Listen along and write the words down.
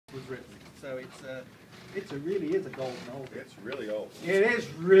written. So it really is a golden oldie. It's really old. It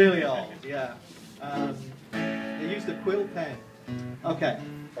is really old, yeah. They used a quill pen. Okay.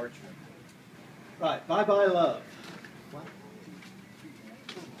 Parchment. Right, Bye Bye Love. What?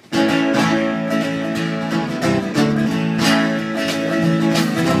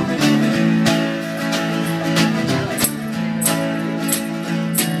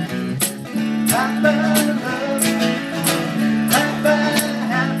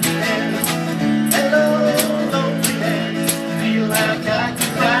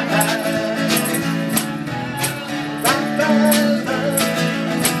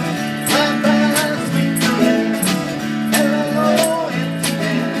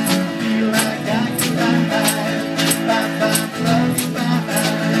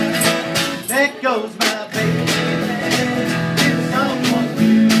 Goes my baby with someone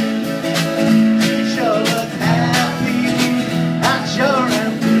new. She sure looks happy, I sure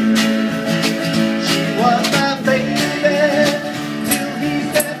am too. She was my baby till he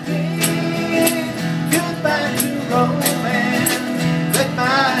stepped in. Goodbye to romance,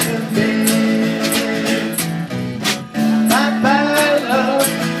 goodbye to me. Bye-bye love,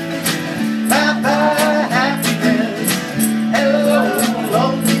 bye-bye happiness, hello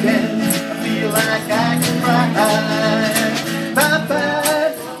loneliness. Like I can cry.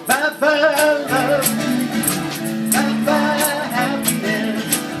 Bye-bye, bye-bye love, bye-bye happiness,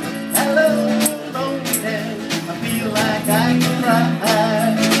 hello loneliness. I feel like I can cry.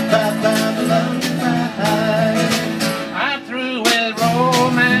 Bye-bye love, bye. I'm through with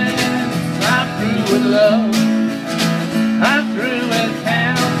romance, I'm through with love, I'm through with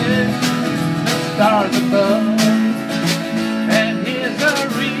counting the stars above.